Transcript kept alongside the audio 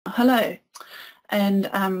Hello, and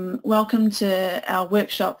welcome to our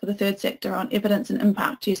workshop for the third sector on evidence and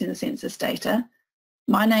impact using the census data.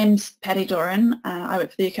 My name's Patty Doran. I work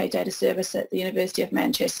for the UK Data Service at the University of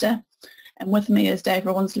Manchester, and with me is Dave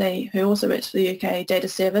Rawnsley, who also works for the UK Data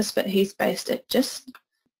Service, but he's based at GIST.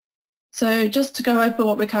 So just to go over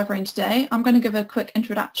what we're covering today, I'm going to give a quick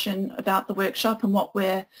introduction about the workshop and what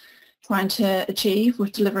we're trying to achieve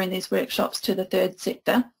with delivering these workshops to the third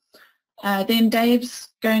sector. Then Dave's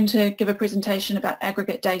going to give a presentation about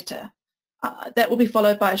aggregate data. That will be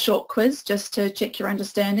followed by a short quiz just to check your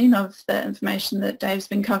understanding of the information that Dave's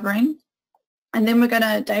been covering. And then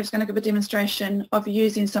Dave's going to give a demonstration of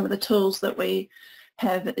using some of the tools that we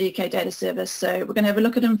have at the UK Data Service. So we're going to have a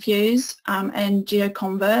look at InFuse and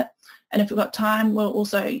GeoConvert. And if we've got time, we'll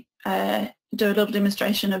also do a little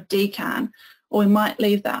demonstration of DCAN, or we might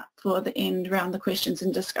leave that for the end around the questions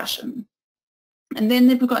and discussion. And then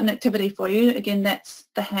we've got an activity for you. Again, that's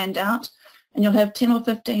the handout, and you'll have 10 or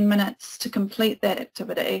 15 minutes to complete that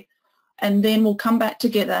activity. And then we'll come back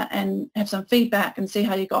together and have some feedback and see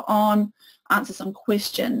how you got on, answer some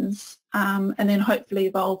questions, and then hopefully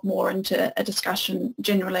evolve more into a discussion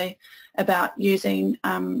generally about using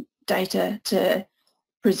data to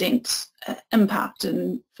present impact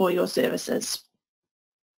for your services.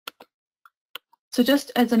 So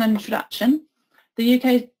just as an introduction, the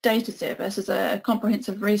UK Data Service is a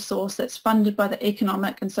comprehensive resource that's funded by the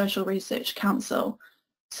Economic and Social Research Council.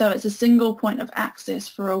 So it's a single point of access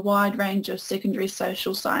for a wide range of secondary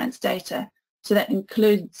social science data. So that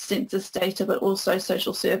includes census data, but also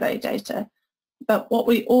social survey data. But what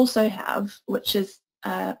we also have, which is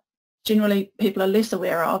generally people are less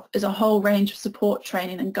aware of, is a whole range of support,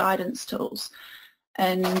 training and guidance tools.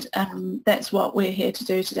 And that's what we're here to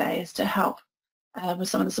do today, is to help with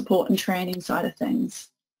some of the support and training side of things.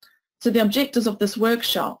 So the objectives of this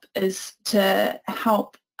workshop is to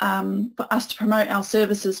help for us to promote our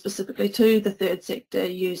services specifically to the third sector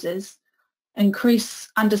users, increase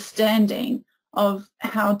understanding of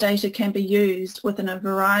how data can be used within a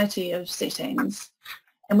variety of settings,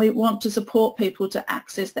 and we want to support people to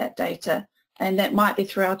access that data, and that might be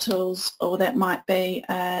through our tools or that might be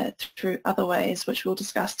through other ways which we'll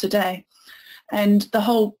discuss today. And the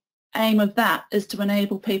whole aim of that is to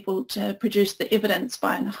enable people to produce the evidence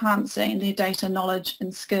by enhancing their data knowledge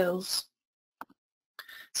and skills.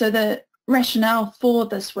 So the rationale for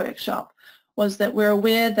this workshop was that we're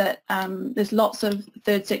aware that there's lots of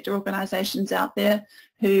third sector organisations out there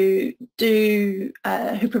who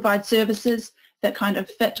provide services that kind of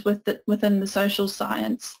fit within the social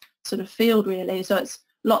science sort of field, really. So it's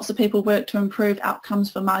lots of people work to improve outcomes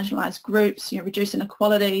for marginalised groups, reduce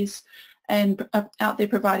inequalities, and out there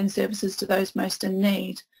providing services to those most in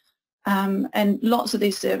need. And lots of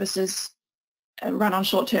these services run on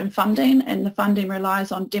short-term funding, and the funding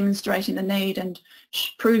relies on demonstrating the need and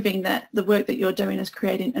proving that the work that you're doing is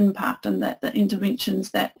creating impact and that the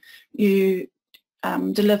interventions that you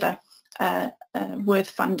deliver are worth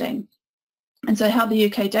funding. And so how the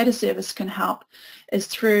UK Data Service can help is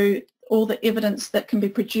through all the evidence that can be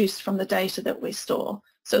produced from the data that we store.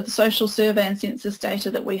 So the social survey and census data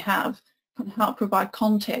that we have can help provide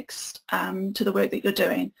context to the work that you're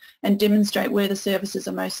doing and demonstrate where the services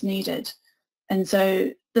are most needed. And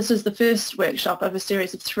so this is the first workshop of a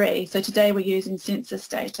series of 3. So today we're using census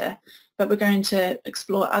data, but we're going to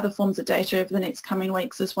explore other forms of data over the next coming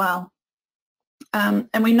weeks as well. And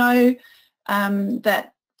we know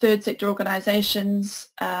that third sector organisations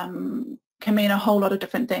can mean a whole lot of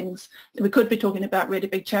different things. We could be talking about really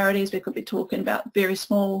big charities, we could be talking about very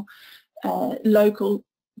small local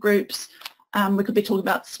groups, we could be talking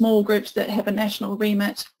about small groups that have a national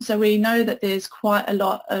remit. So we know that there's quite a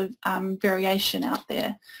lot of variation out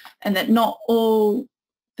there, and that not all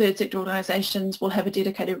third sector organisations will have a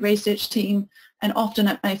dedicated research team, and often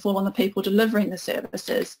it may fall on the people delivering the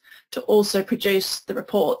services to also produce the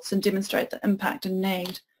reports and demonstrate the impact and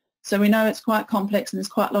need. So we know it's quite complex and there's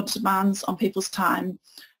quite a lot of demands on people's time.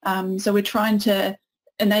 So we're trying to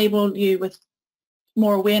enable you with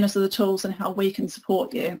more awareness of the tools and how we can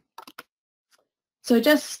support you. So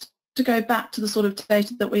just to go back to the sort of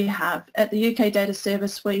data that we have, at the UK Data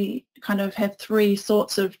Service we kind of have 3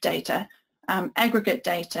 sorts of data. Aggregate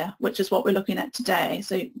data, which is what we're looking at today,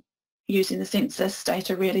 so using the census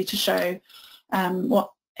data really to show how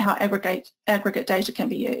aggregate data can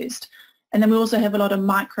be used. And then we also have a lot of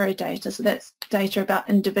micro data, so that's data about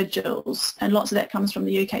individuals, and lots of that comes from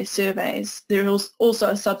the UK surveys. There is also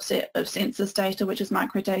a subset of census data, which is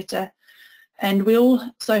micro data, and we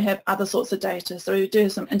also have other sorts of data. So we do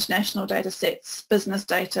some international data sets, business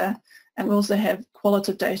data, and we also have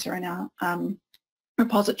qualitative data in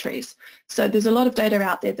repositories. So there's a lot of data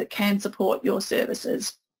out there that can support your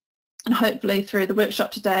services, and hopefully through the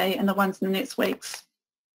workshop today and the ones in the next weeks,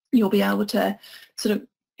 you'll be able to sort of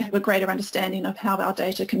have a greater understanding of how our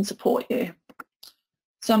data can support you.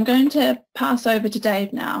 So I'm going to pass over to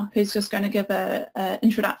Dave now, who's just going to give an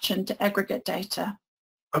introduction to aggregate data.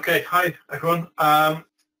 Okay, hi everyone.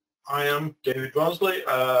 I am David Rosley.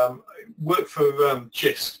 I work for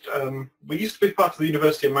GIST. We used to be part of the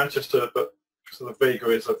University of Manchester, but because of the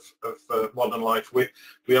vagaries of modern life, we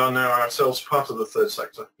are now ourselves part of the third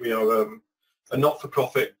sector. We are a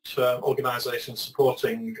not-for-profit organisation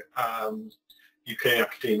supporting UK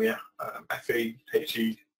academia, FE,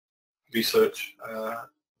 HE, research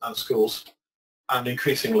and schools, and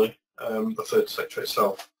increasingly the third sector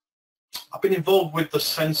itself. I've been involved with the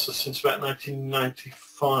Census since about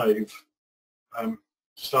 1995.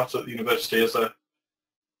 Started at the university as a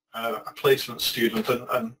placement student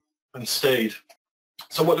and stayed.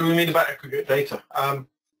 So what do we mean about aggregate data?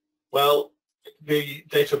 Well, it can be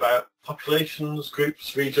data about populations,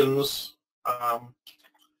 groups, regions,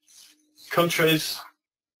 countries.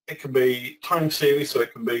 It can be time series, so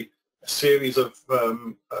it can be a series of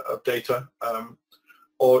data,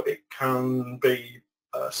 or it can be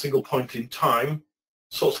a single point in time,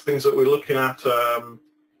 sorts of things that we're looking at,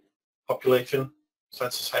 population,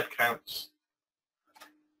 census head counts,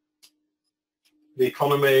 the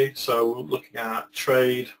economy, so looking at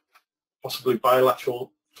trade, possibly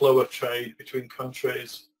bilateral flow of trade between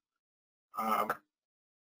countries,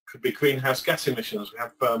 could be greenhouse gas emissions. We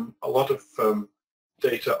have a lot of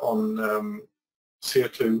data on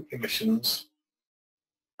CO2 emissions,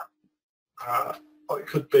 or it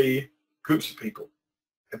could be groups of people,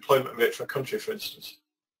 employment rate for a country, for instance.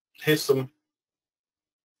 Here's some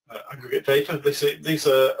aggregate data. These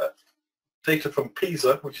are data from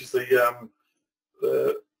PISA, which is the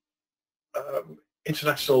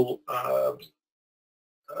international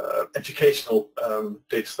educational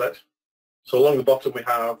data set. So along the bottom we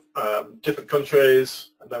have different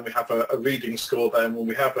countries, and then we have a reading score. Then when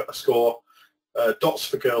we have a score, dots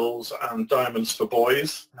for girls and diamonds for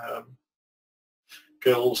boys.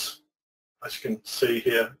 Girls, as you can see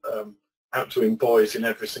here, outdoing boys in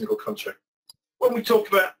every single country. When we talk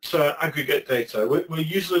about aggregate data, we're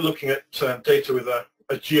usually looking at data with a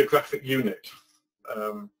geographic unit.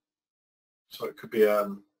 So it could be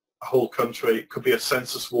a whole country, it could be a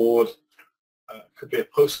census ward, it could be a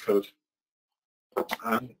postcode.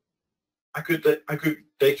 Aggregate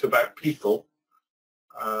data about people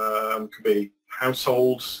could be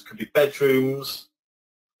households, could be bedrooms,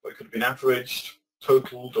 or it could have been averaged,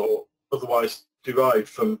 totaled, or otherwise derived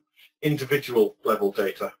from individual level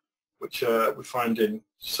data, which we find in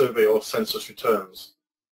survey or census returns.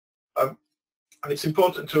 And it's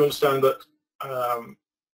important to understand that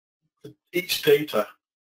each data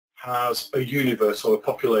has a universe or a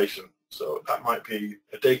population. So that might be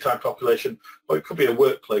a daytime population, or it could be a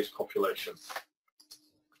workplace population.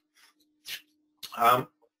 And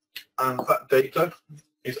that data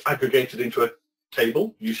is aggregated into a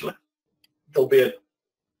table, usually. There'll be a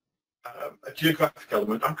geographic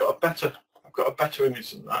element. I've got a better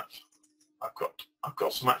image than that. I've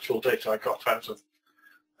got some actual data I got out of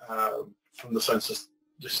from the census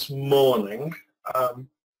this morning.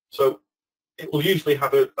 So it will usually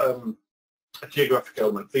have a geographic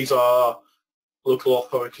element. These are local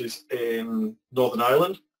authorities in Northern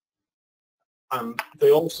Ireland, and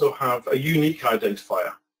they also have a unique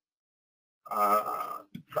identifier.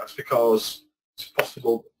 That's because it's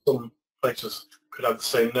possible some places could have the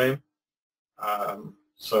same name.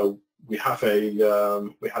 So we don't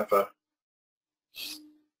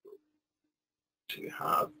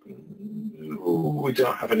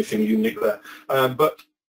have anything unique there, but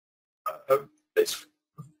it's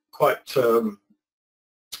quite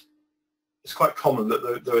common that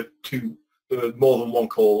there are more than one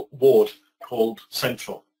ward called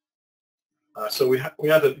central. So we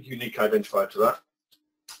add a unique identifier to that.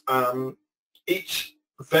 Each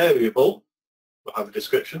variable will have a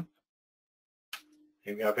description.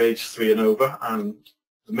 Here we have age 3 and over, and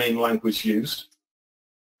the main language used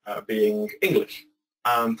being English,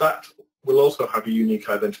 and that will also have a unique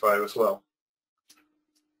identifier as well.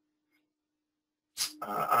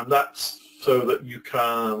 And that's so that you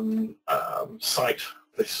can cite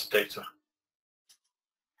this data.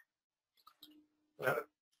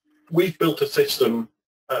 We've built a system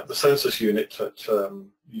at the census unit at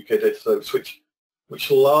UK Data Service which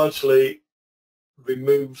largely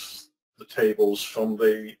removes the tables from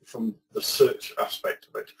the search aspect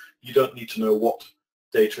of it. You don't need to know what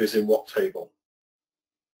data is in what table,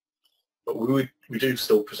 but we do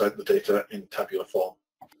still present the data in tabular form.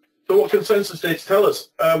 So what can census data tell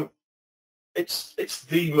us? It's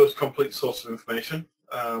the most complete source of information.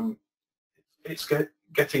 It's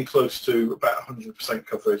getting close to about 100%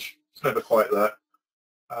 coverage. It's never quite there.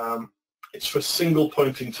 It's for a single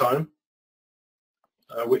point in time,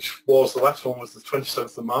 which was, the last one was the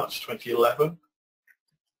 27th of March 2011.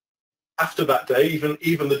 After that day,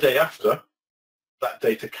 even the day after, that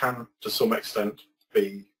data can, to some extent,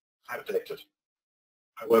 be outdated.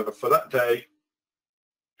 However, for that day,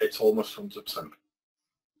 it's almost 100%.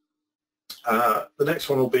 The next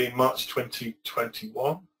one will be March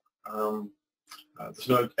 2021. There's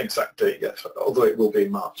no exact date yet, although it will be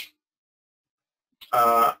in March.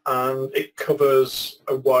 And it covers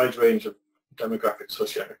a wide range of demographic,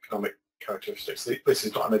 socioeconomic characteristics. This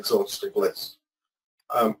is not an exhaustive list.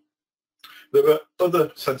 There are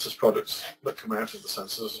other census products that come out of the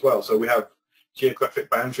census as well. So we have geographic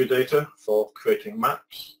boundary data for creating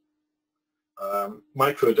maps,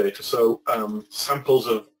 microdata, so samples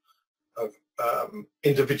of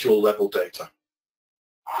individual level data,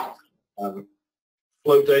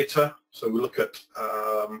 flow data, so we look at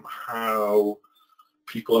how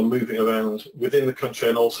people are moving around within the country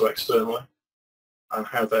and also externally, and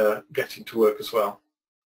how they're getting to work as well,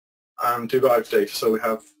 and derived data, so we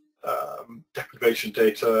have deprivation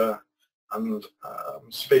data and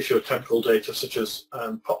spatio-temporal data such as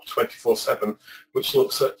POP 24/7, which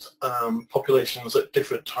looks at populations at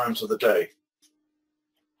different times of the day.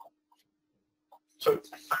 So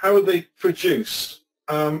how are they produced?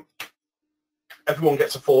 Everyone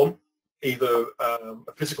gets a form, either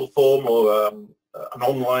a physical form or an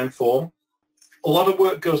online form. A lot of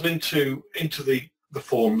work goes into the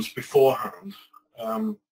forms beforehand.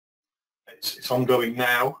 It's ongoing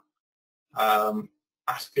now,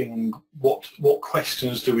 asking what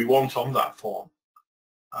questions do we want on that form,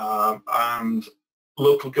 and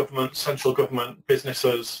local government, central government,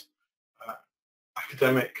 businesses,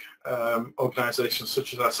 academic organisations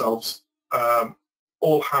such as ourselves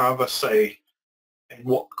all have a say in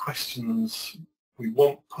what questions we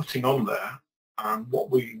want putting on there and what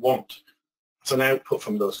we want as an output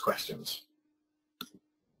from those questions.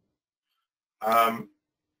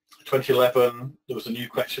 2011, there was a new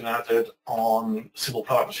question added on civil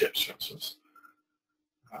partnerships, for instance.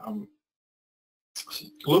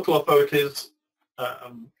 Local authorities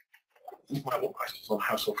might want questions on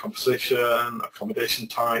household composition, accommodation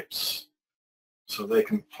types, so they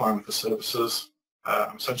can plan for services.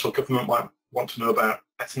 Central government might want to know about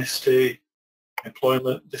ethnicity,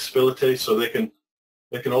 employment, disability, so they can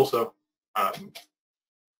also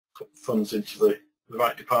put funds into the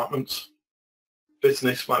right departments.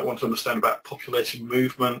 Business might want to understand about population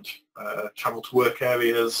movement, travel to work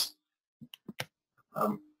areas,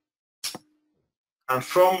 and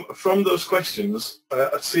from those questions,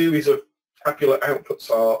 a series of tabular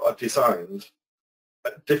outputs are designed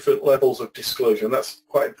at different levels of disclosure, and that's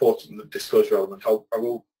quite important, the disclosure element. I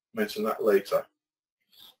will mention that later.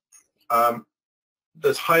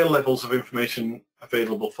 There's higher levels of information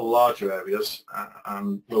available for larger areas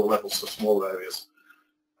and lower levels for smaller areas.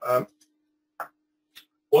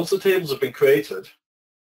 Once the tables have been created,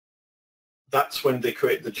 that's when they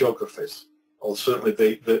create the geographies, or certainly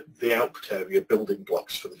the output area building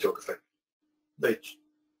blocks for the geography. The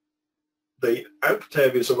output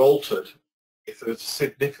areas are altered if there is a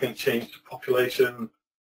significant change to population,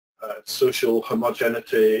 social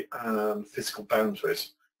homogeneity, and physical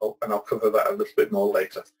boundaries. And I'll cover that a little bit more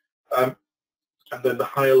later. And then the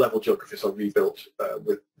higher level geographies are rebuilt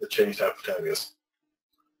with the changed output areas.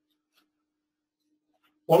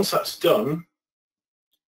 Once that's done,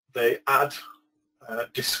 they add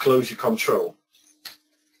disclosure control.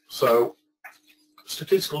 So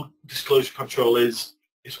statistical disclosure control is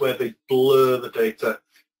where they blur the data,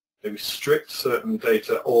 they restrict certain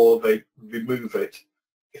data, or they remove it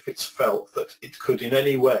if it's felt that it could in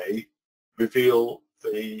any way reveal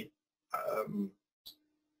the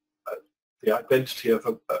identity of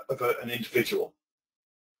an individual.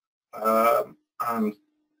 And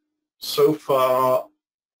so far,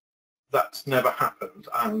 that's never happened,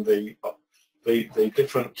 and the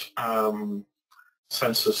different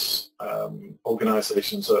census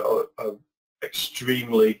organisations are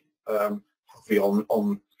extremely heavy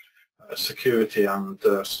on security and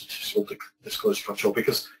statistical disclosure control,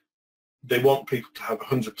 because they want people to have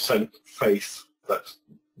 100% faith that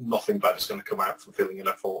nothing bad is going to come out from filling in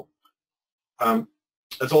a form.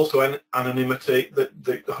 There's also anonymity, the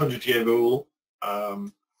 100-year rule.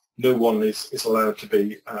 No one is allowed to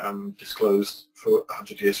be disclosed for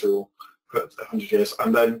 100 years rule, for 100 years,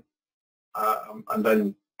 and then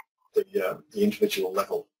the individual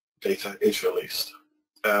level data is released.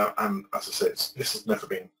 And as I said, this has never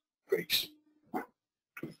been breached.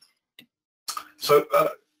 So a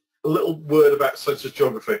little word about census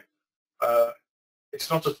geography. It's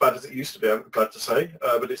not as bad as it used to be, I'm glad to say,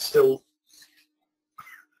 but it's still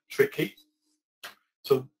tricky.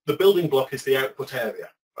 So the building block is the output area.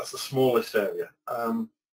 That's the smallest area.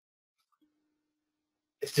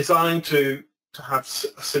 It's designed to have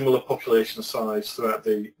a similar population size throughout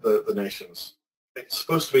the nations. It's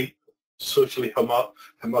supposed to be socially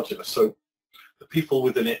homogeneous, so the people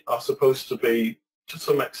within it are supposed to be, to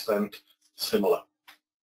some extent, similar.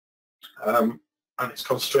 And it's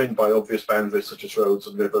constrained by obvious boundaries such as roads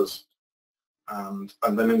and rivers. And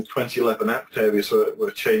then in 2011, output areas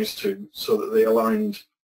were changed to so that they aligned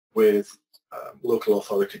with local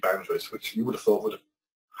authority boundaries, which you would have thought would have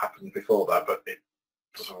happened before that, but it,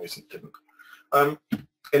 for some reason, didn't.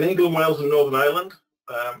 In England, Wales and Northern Ireland,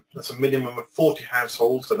 there's a minimum of 40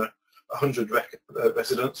 households and 100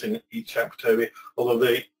 residents in each output area, although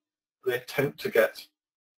they attempt to get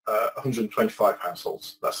 125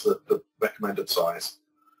 households. That's the recommended size.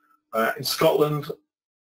 In Scotland,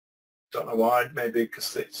 don't know why, maybe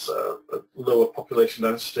because it's a lower population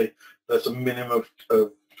density, there's a minimum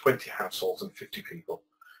of 20 households and 50 people,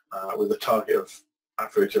 with a target of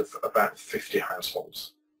average of about 50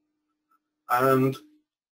 households. And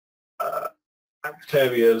output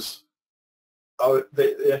areas,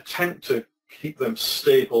 they attempt to keep them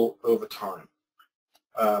stable over time.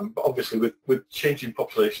 But obviously with changing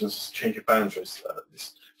populations, changing boundaries,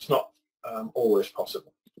 it's not always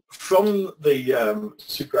possible. From the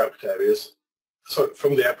super output areas, sorry,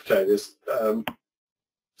 from the output areas,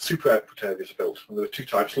 super output areas are built. And there are two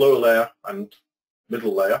types, lower layer and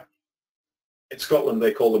middle layer. In Scotland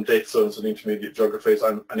they call them data zones and intermediate geographies,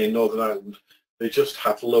 and in Northern Ireland they just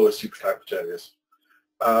have lower super output areas.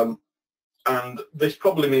 And this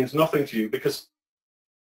probably means nothing to you because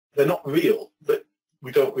they're not real.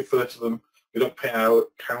 We don't refer to them, we don't pay our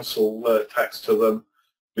council tax to them,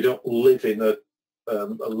 we don't live in a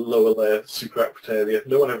lower layer super output area.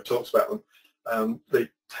 No one ever talks about them. They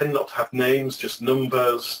tend not to have names, just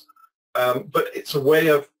numbers, but it's a way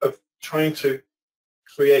of trying to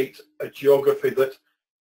create a geography that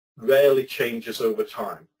rarely changes over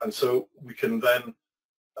time, and so we can then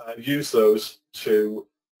use those to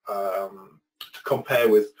compare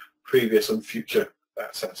with previous and future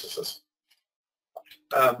censuses.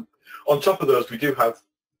 On top of those, we do have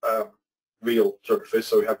real geographies,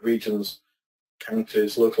 so we have regions,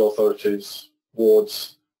 counties, local authorities,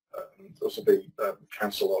 wards, those will be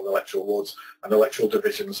council or electoral wards, and electoral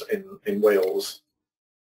divisions in Wales.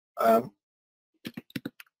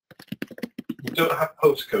 We don't have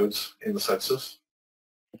postcodes in the census.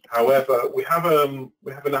 However, we have an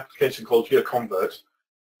application called GeoConvert,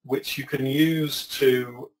 which you can use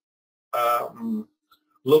to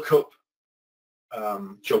look up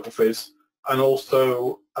geographies and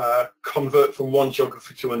also convert from one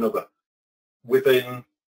geography to another within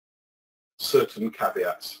certain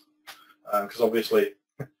caveats. Because obviously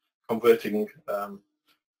converting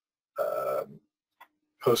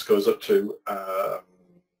postcodes up to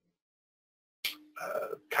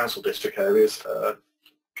council district areas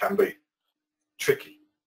can be tricky.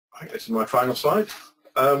 I think this is my final slide.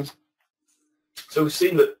 So we've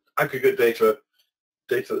seen that aggregate data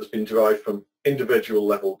that's been derived from individual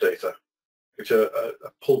level data, which are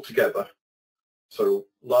pulled together, so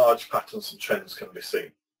large patterns and trends can be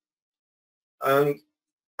seen. And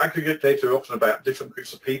aggregate data are often about different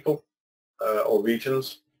groups of people or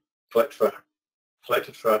regions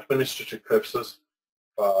collected for administrative purposes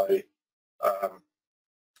by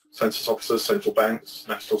census officers, central banks,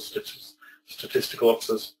 national statistical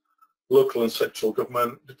officers, local and central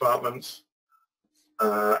government departments,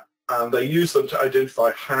 and they use them to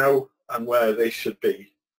identify how and where they should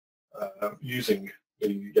be using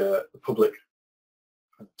the public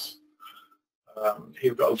funds.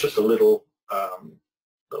 Here we've got just a little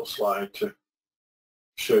slide to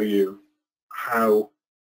show you how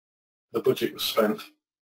the budget was spent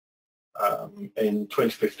in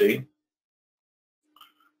 2015,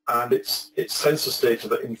 and it's census data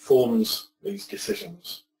that informs these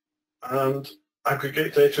decisions. And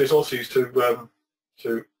aggregate data is also used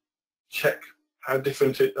to check how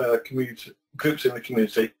different groups in the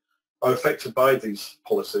community are affected by these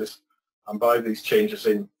policies and by these changes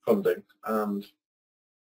in funding, and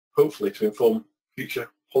hopefully to inform future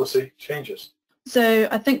policy changes. So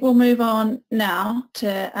I think we'll move on now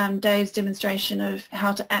to Dave's demonstration of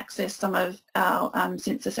how to access some of our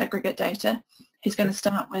census aggregate data. He's going to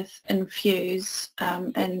start with InFuse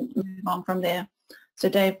and move on from there. So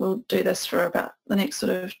Dave will do this for about the next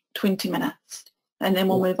sort of 20 minutes, and then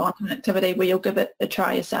we'll move on to an activity where you'll give it a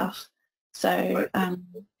try yourself. So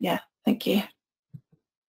yeah, thank you.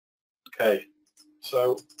 Okay,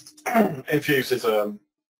 so InFuse is a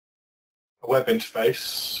web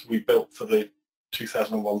interface we built for the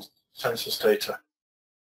 2001 census data,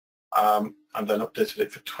 and then updated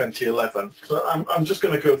it for 2011. So I'm just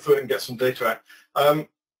going to go through it and get some data out.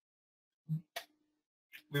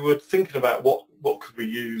 We were thinking about what could we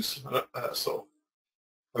use, sort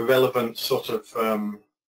of a relevant sort of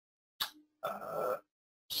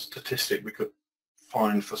statistic we could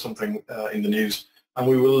find for something in the news, and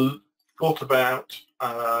we were thought about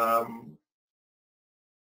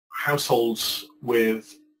households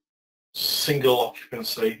with single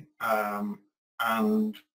occupancy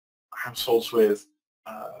and households with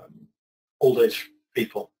old age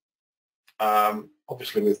people,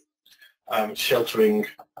 obviously with sheltering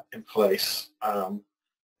in place.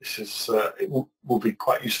 This is it will be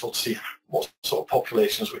quite useful to see what sort of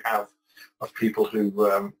populations we have of people who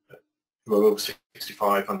are over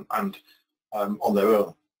 65 and on their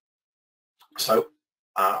own. So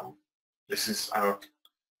this is our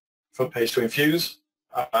front page to InFuse.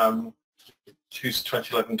 Choose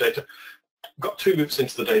 2011 data. We've got two routes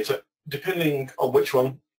into the data. Depending on which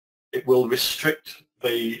one, it will restrict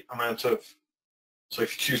the amount of. So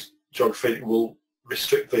if you choose geography, it will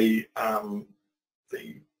restrict the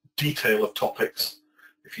detail of topics.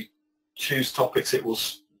 If you choose topics, it will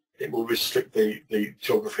restrict the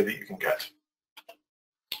geography that you can get.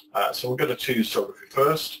 So we're going to choose geography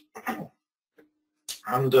first,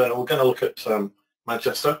 and we're going to look at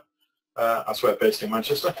Manchester, as we're based in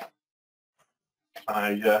Manchester.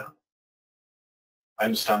 I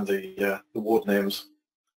understand the ward names.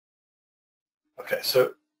 Okay,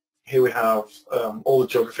 so here we have all the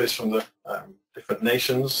geographies from the different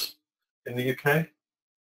nations in the UK.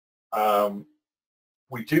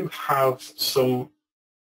 We do have some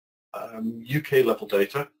UK level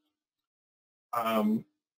data.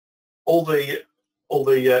 All the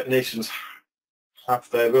nations have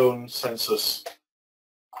their own census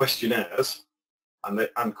questionnaires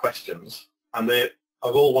and questions, and they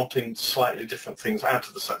are all wanting slightly different things out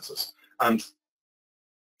of the census. And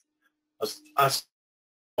as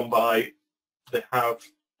gone by, they have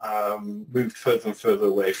moved further and further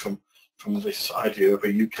away from this idea of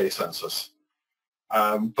a UK census.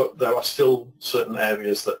 But there are still certain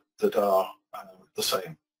areas that are the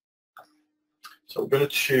same. So we're going to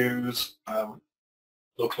choose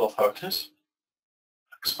local authorities,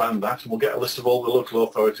 expand that, and we'll get a list of all the local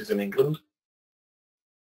authorities in England.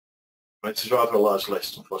 It is rather a large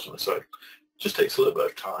list, unfortunately, so it just takes a little bit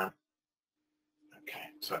of time.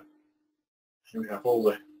 Okay, so here we have all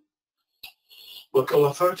the local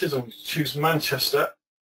authorities, and we choose Manchester,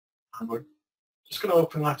 and we're just going to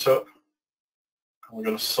open that up, and we're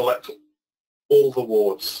going to select all the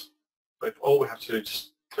wards. So if all we have to do is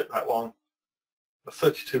just click that one. The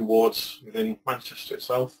 32 wards within Manchester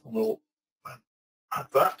itself, and we'll add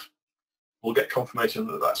that. We'll get confirmation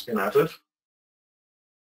that that's been added.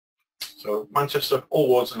 So Manchester, all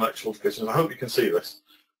wards and electoral divisions. I hope you can see this.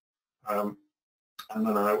 And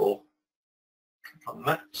then I will click on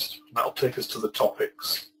next. And that'll take us to the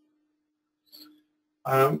topics.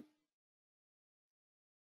 So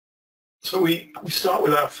we start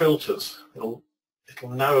with our filters. It'll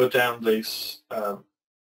narrow down these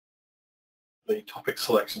the topic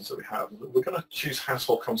selections that we have. We're going to choose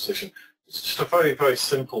household composition. It's just a very, very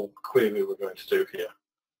simple query we're going to do here.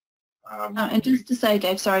 And just to say,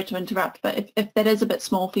 Dave, sorry to interrupt, but if that is a bit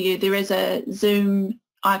small for you, there is a zoom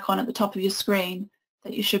icon at the top of your screen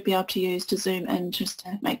that you should be able to use to zoom in, just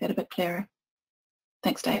to make that a bit clearer.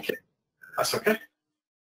 Thanks, Dave. Okay. That's okay.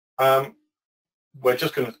 We're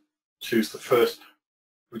just going to choose the first.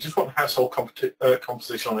 We just want household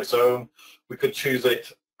composition on its own. We could choose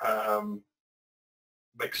it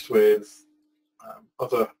mixed with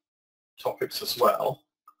other topics as well.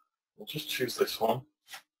 We'll just choose this one.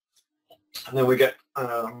 And then we get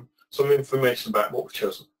some information about what we've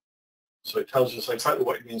chosen. So it tells us exactly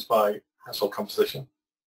what it means by household composition.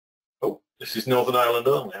 Oh, this is Northern Ireland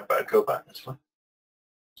only. I better go back actually.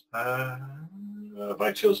 Have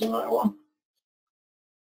I chosen the right one?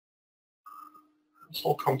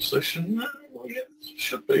 Household composition, well, yeah, it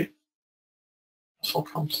should be. Household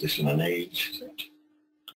composition and age, is it?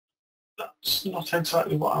 That's not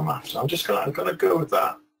exactly what I'm after. I'm gonna go with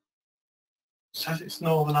that. It says it's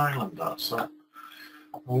Northern Ireland, so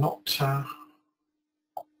I'm not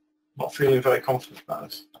feeling very confident about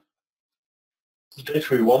this. The data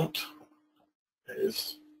we want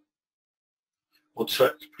is, we'll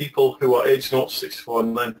check people who are aged 0 to 64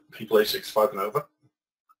 and then people aged 65 and over.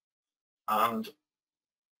 And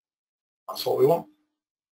that's what we want.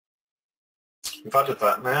 We've added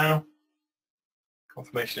that now.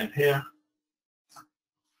 confirmation in here.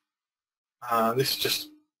 And this is just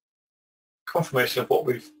confirmation of what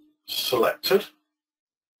we've selected.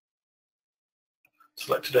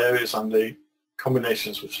 Selected areas and the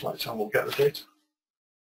combinations we've selected, and we'll get the data.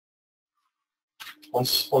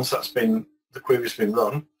 Once that's been, the query's been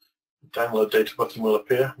run, the download data button will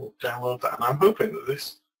appear. We'll download that, and I'm hoping that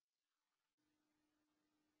this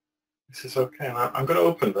is okay. And I'm going to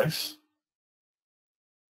open this.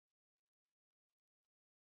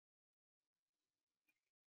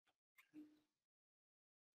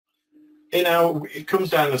 It comes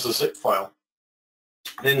down as a zip file,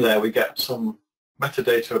 and in there we get some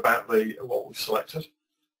metadata about what we've selected.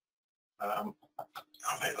 I'll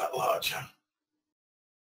make that larger.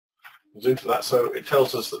 Zoom to that, so it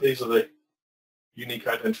tells us that these are the unique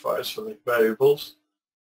identifiers for the variables.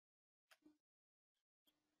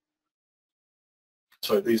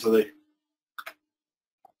 So these are the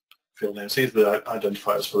field names. These are the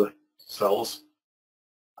identifiers for the cells.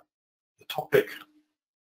 The topic,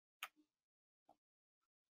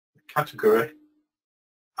 the category,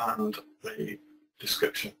 and the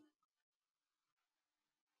description.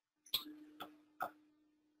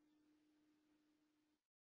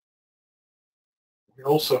 We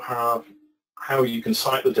also have how you can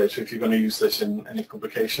cite the data if you're going to use this in any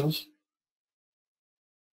publications.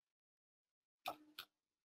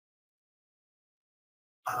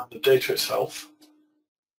 And the data itself.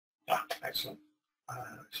 Excellent.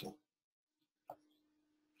 Excellent.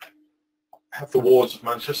 I have the wards of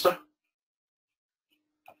Manchester.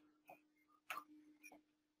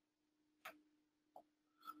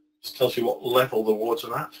 This tells you what level the wards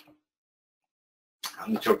are at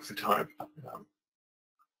and the geography type.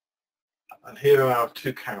 And here are our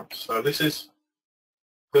two counts. So this is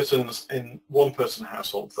persons in one-person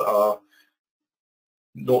households that are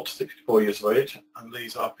 0 to 64 years of age, and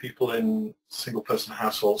these are people in single-person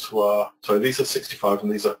households who are, sorry, these are 65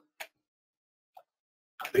 and these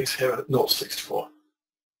here are 0 to 64.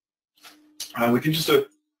 And we can just do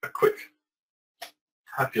a quick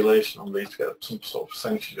tabulation on these to get some sort of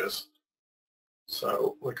percentages.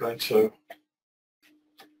 So we're going to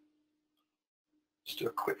just do a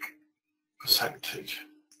quick percentage.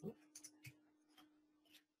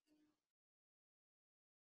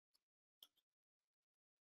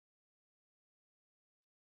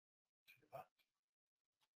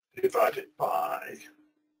 Divided by.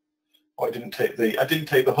 Oh, I didn't take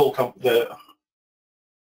the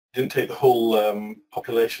whole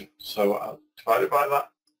population. So I'll divide it by that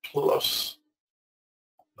plus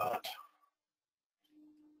that.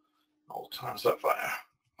 I'll times that by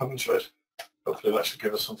 100. Hopefully that should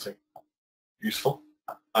give us something useful.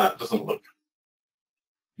 It doesn't look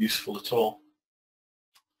useful at all.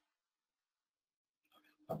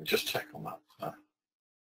 Let me just check on that.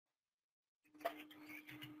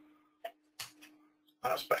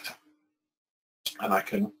 That's better. And I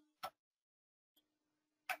can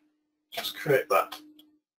just create that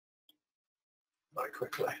very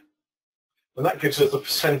quickly. And that gives us the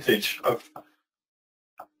percentage of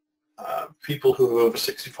people who are over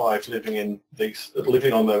 65 living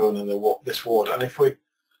on their own in this ward. And if I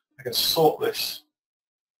can sort this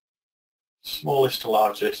smallest to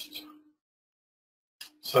largest.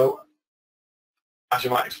 So, as you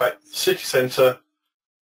might expect, the city centre,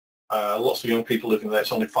 lots of young people living there,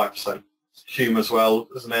 it's only 5%. Hume as well,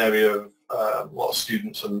 there's an area of a lot of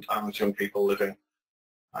students and young people living.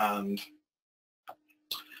 And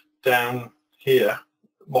down here,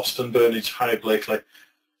 Moston, Burnage, High Blakely,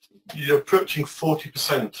 you're approaching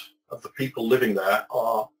 40% of the people living there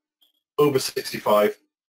are over 65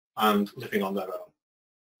 and living on their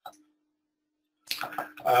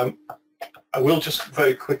own. I will just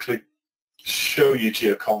very quickly show you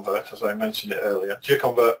GeoConvert, as I mentioned it earlier.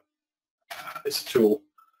 GeoConvert is a tool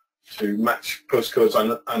to match postcodes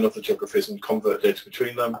and other geographies and convert data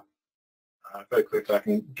between them. Very quickly, I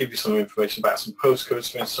can give you some information about some postcodes,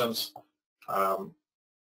 for instance. I'll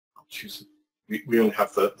choose. We only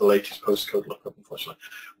have the latest postcode lookup, unfortunately.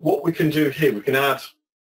 What we can do here, we can add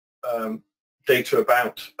data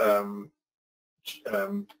about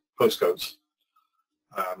postcodes.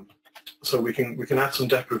 So we can add some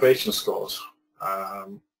deprivation scores.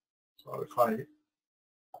 So if I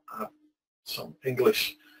add some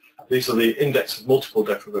English, these are the index of multiple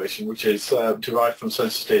deprivation, which is derived from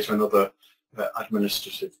census data and other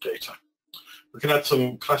administrative data. We can add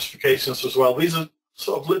some classifications as well. These are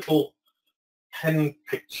sort of little pen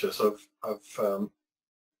pictures of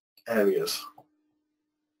areas.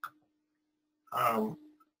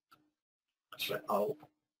 Actually, I'll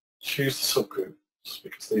choose the subgroups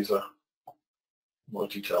because these are more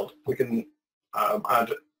detailed. We can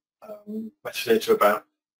add metadata about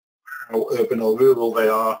how urban or rural they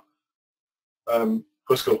are,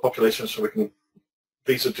 postcode population, so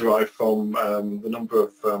these are derived from the number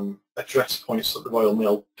of address points that the Royal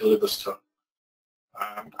Mail delivers to.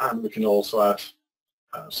 And we can also add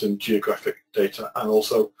some geographic data and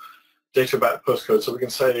also data about postcode, so we can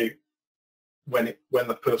say when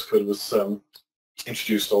the postcode was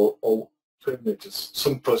introduced or terminated.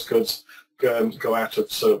 Some postcodes go out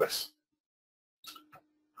of service.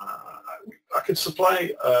 I could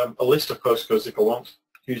supply a list of postcodes if I want,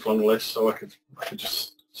 a huge long list, so I could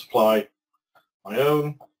just supply my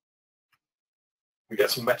own. We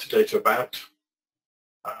get some metadata about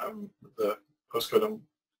the postcode,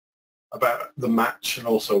 about the match, and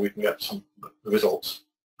also we can get some the results,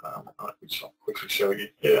 which I'll quickly show you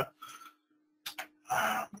here.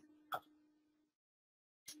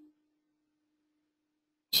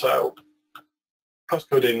 So,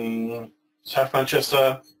 postcode in South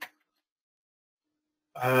Manchester.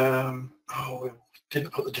 Oh, we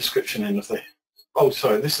didn't put the description in of the. Oh,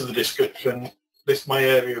 sorry. This is the description. My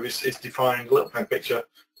area is defined. A little pen picture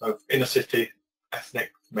of inner city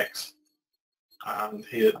ethnic mix, and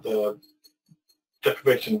here the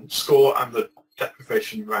deprivation score and the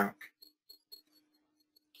deprivation rank.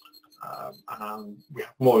 And we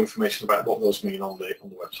have more information about what those mean on the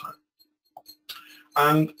website.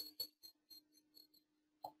 And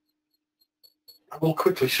I will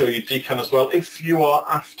quickly show you DCAN as well. If you are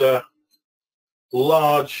after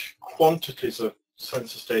large quantities of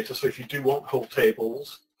census data, so if you do want whole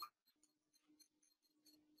tables,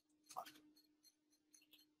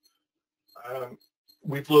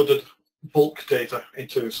 we've loaded bulk data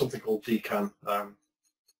into something called DCAN.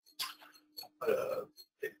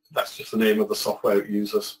 That's just the name of the software it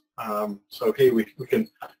uses. So here we can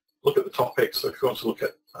look at the topics. So if you want to look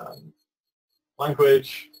at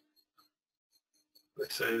language,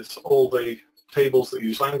 this is all the tables that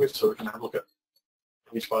use language, so we can have a look at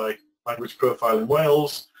language by language profile in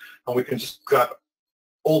Wales, and we can just grab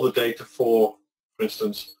all the data for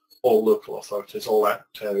instance, all local authorities, all out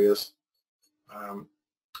areas.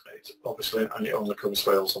 It's obviously, and it only covers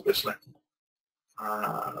Wales, obviously. We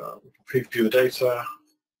can preview the data.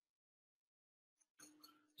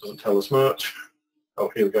 Doesn't tell us much. Oh,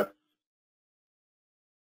 here we go.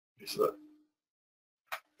 So that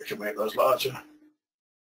we can make those larger.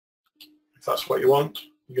 If that's what you want,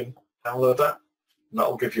 you can download that, and that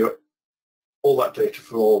will give you all that data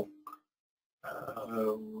for all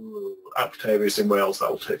output areas in Wales. That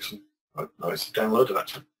will take some. Oh, no, it's downloaded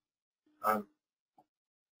actually. I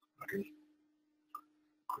can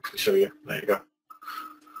quickly show you. There you go.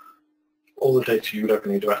 All the data you would ever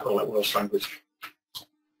need about the Welsh language.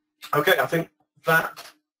 Okay, I think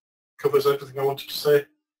that covers everything I wanted to say.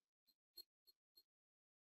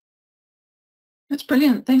 That's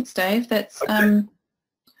brilliant. Thanks, Dave. That's okay.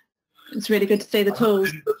 It's really good to see the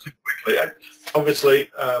tools. Obviously,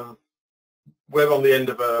 we're on the end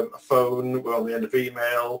of a phone, we're on the end of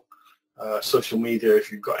email, social media.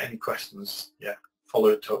 If you've got any questions, yeah, follow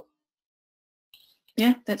it up.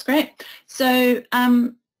 Yeah, that's great. So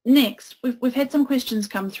next, we've had some questions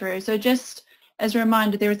come through. So just as a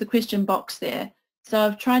reminder, there is a question box there. So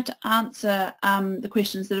I've tried to answer the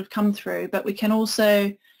questions that have come through, but we can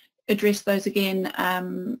also address those again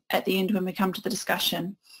at the end when we come to the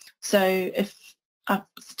discussion. So if I've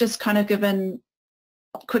just kind of given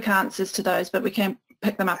quick answers to those, but we can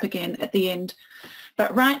pick them up again at the end.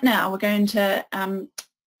 But right now we're going to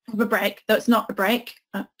have a break, though it's not a break.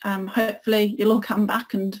 Hopefully you'll all come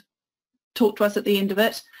back and talk to us at the end of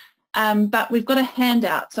it. But we've got a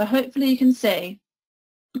handout, so hopefully you can see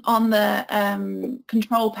on the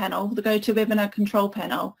control panel, the GoToWebinar control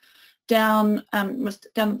panel, down at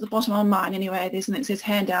the bottom on mine anyway, there's something that says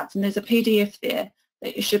handouts, and there's a PDF there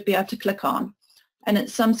that you should be able to click on. And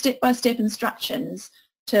it's some step-by-step instructions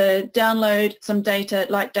to download some data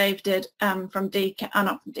like Dave did from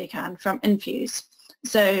InFuse.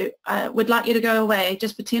 So we'd like you to go away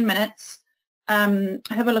just for 10 minutes, have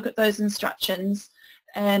a look at those instructions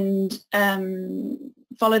and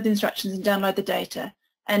follow the instructions and download the data.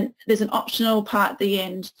 And there's an optional part at the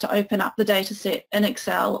end to open up the data set in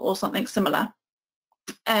Excel or something similar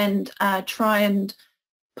and try and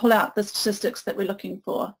pull out the statistics that we're looking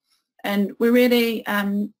for. And we're really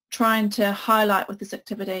trying to highlight with this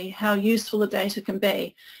activity how useful the data can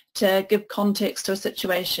be to give context to a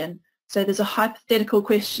situation. So there's a hypothetical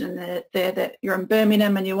question there that you're in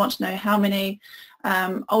Birmingham and you want to know how many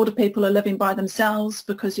older people are living by themselves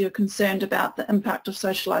because you're concerned about the impact of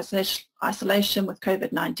social isolation with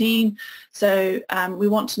COVID-19. So we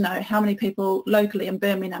want to know how many people locally in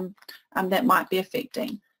Birmingham that might be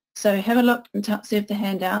affecting. So have a look and see if the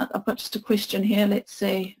handout, I've got just a question here, let's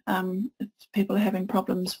see if people are having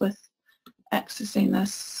problems with accessing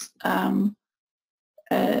this.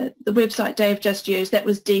 The website Dave just used, that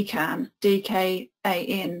was DKAN,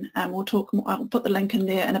 D-K-A-N. We'll talk more, I'll put the link in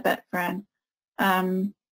there in a bit, Fran.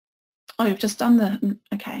 Oh, you've just done the,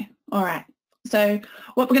 okay, all right. So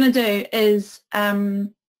what we're going to do is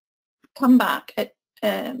come back at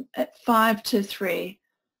 5 to 3.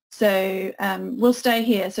 So we'll stay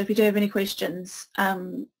here. So if you do have any questions,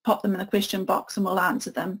 pop them in the question box and we'll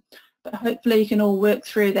answer them. But hopefully you can all work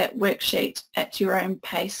through that worksheet at your own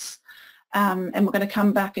pace. And we're going to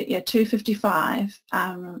come back at 2:55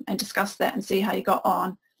 and discuss that and see how you got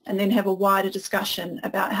on, and then have a wider discussion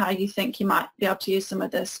about how you think you might be able to use some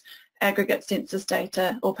of this aggregate census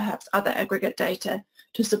data or perhaps other aggregate data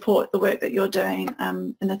to support the work that you're doing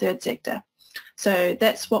in the third sector. So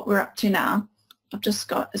that's what we're up to now. I've just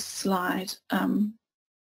got a slide that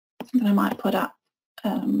I might put up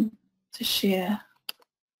to share.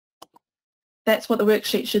 That's what the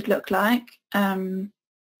worksheet should look like. I'm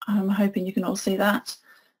hoping you can all see that.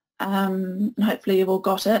 And hopefully you've all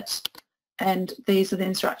got it. And these are the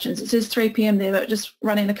instructions. It says 3 p.m. there, but just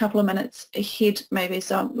running a couple of minutes ahead maybe.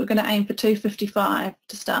 So we're going to aim for 2:55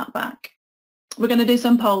 to start back. We're going to do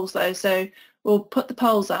some polls though. So we'll put the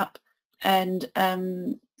polls up and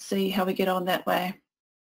see how we get on that way.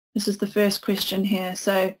 This is the first question here.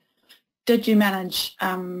 So did you manage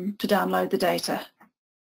to download the data?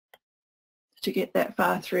 Did you get that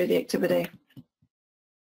far through the activity?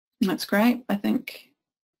 That's great. I think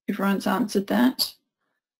everyone's answered that.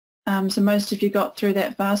 So most of you got through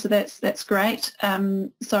that far, so that's great.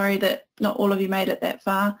 Sorry that not all of you made it that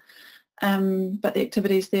far, but the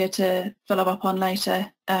activity's there to follow up on later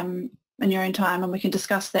in your own time, and we can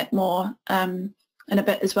discuss that more in a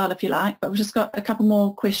bit as well if you like. But we've just got a couple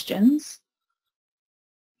more questions.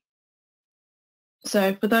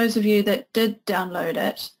 So for those of you that did download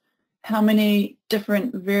it, how many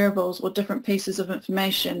different variables or different pieces of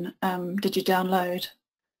information did you download?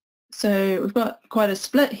 So we've got quite a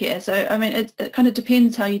split here. So I mean, it kind of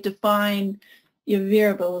depends how you define your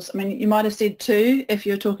variables. I mean, you might have said 2 if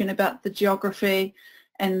you're talking about the geography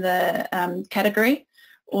and the category,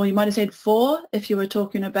 or you might have said 4 if you were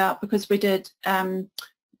talking about, because we did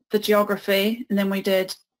the geography and then we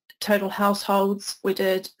did total households, we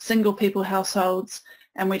did single people households,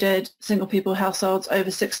 and we did single people households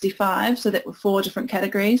over 65, so that were 4 different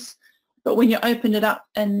categories. But when you opened it up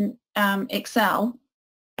in Excel,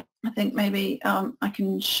 I think maybe I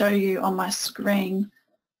can show you on my screen,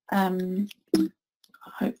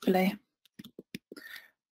 hopefully.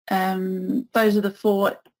 Those are the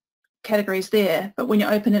 4 categories there, but when you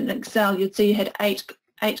open it in Excel, you'd see you had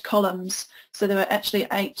 8 columns, so there were actually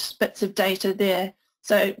 8 bits of data there.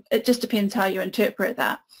 So it just depends how you interpret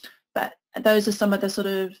that. But those are some of the sort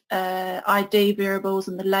of ID variables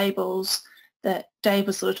and the labels that Dave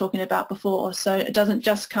was sort of talking about before. So it doesn't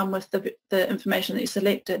just come with the information that you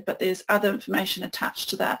selected, but there's other information attached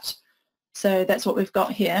to that. So that's what we've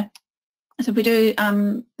got here. So if we do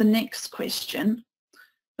the next question,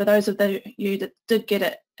 for those of you that did get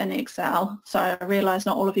it in Excel, so I realise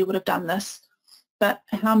not all of you would have done this, but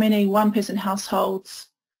how many one-person households,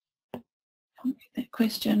 that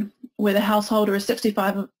question, where the householder is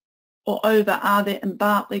 65 or over are there in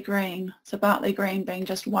Bartley Green? So Bartley Green being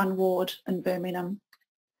just one ward in Birmingham.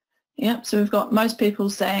 Yep, so we've got most people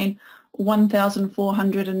saying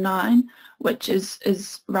 1,409, which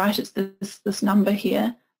is right, it's this number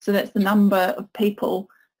here. So that's the number of people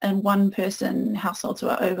in one-person households who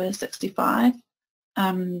are over 65.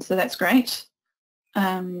 So that's great.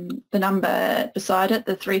 The number beside it,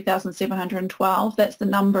 the 3,712, that's the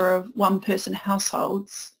number of one-person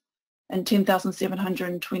households, and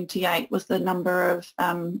 10,728 was the number of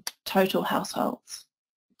total households.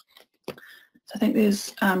 So I think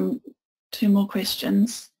there's 2 more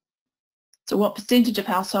questions. So what percentage of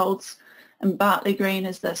households in Bartley Green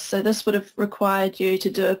is this? So this would have required you to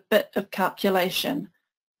do a bit of calculation.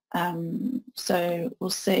 So we'll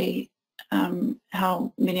see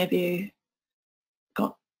how many of you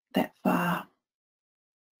got that far.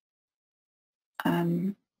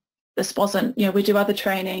 This wasn't, we do other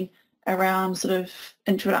training around sort of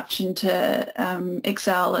introduction to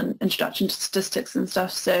Excel and introduction to statistics and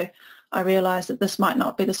stuff, so I realised that this might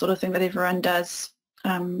not be the sort of thing that everyone does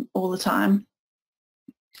all the time,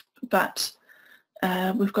 but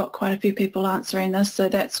we've got quite a few people answering this, so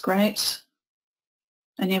that's great.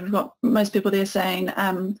 And yeah, we've got most people there saying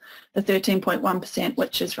the 13.1%,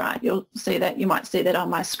 which is right. You'll see that, you might see that on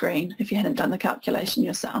my screen if you hadn't done the calculation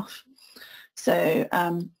yourself. So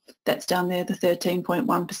that's down there, the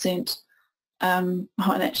 13.1%. and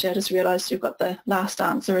actually I just realised you've got the last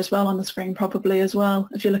answer as well on the screen probably as well,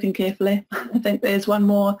 if you're looking carefully. I think there's one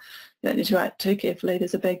more. You don't need to write too carefully,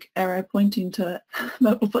 there's a big arrow pointing to it,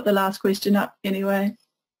 but we'll put the last question up anyway.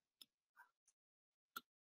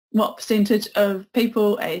 What percentage of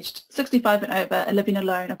people aged 65 and over are living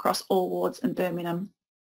alone across all wards in Birmingham?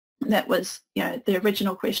 And that was, you know, the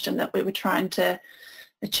original question that we were trying to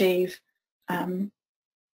achieve. And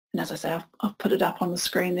as I say, I'll put it up on the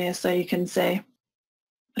screen there so you can see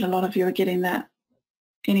that a lot of you are getting that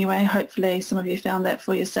anyway. Hopefully some of you found that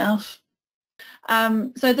for yourself.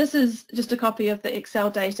 So this is just a copy of the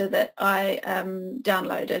Excel data that I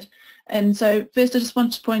downloaded. And so first I just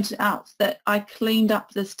want to point out that I cleaned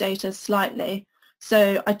up this data slightly.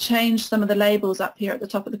 So I changed some of the labels up here at the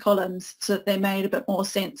top of the columns so that they made a bit more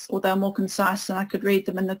sense, or they're more concise and I could read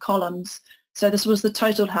them in the columns. So this was the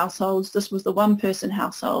total households, this was the one-person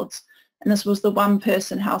households, and this was the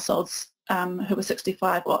one-person households who were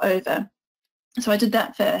 65 or over. So I did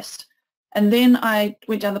that first. And then I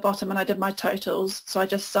went down the bottom and I did my totals. So I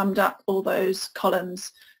just summed up all those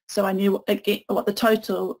columns so I knew what the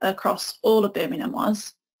total across all of Birmingham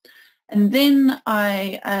was. And then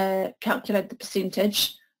I calculated the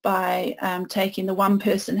percentage by taking the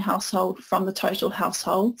one-person household from the total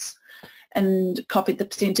households and copied the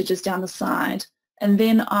percentages down the side. And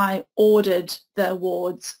then I ordered the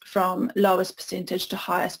wards from lowest percentage to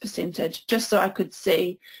highest percentage, just so I could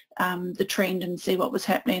see the trend and see what was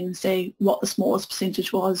happening and see what the smallest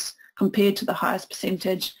percentage was compared to the highest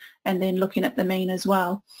percentage, and then looking at the mean as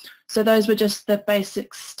well. So those were just the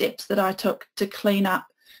basic steps that I took to clean up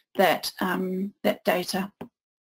that, that data.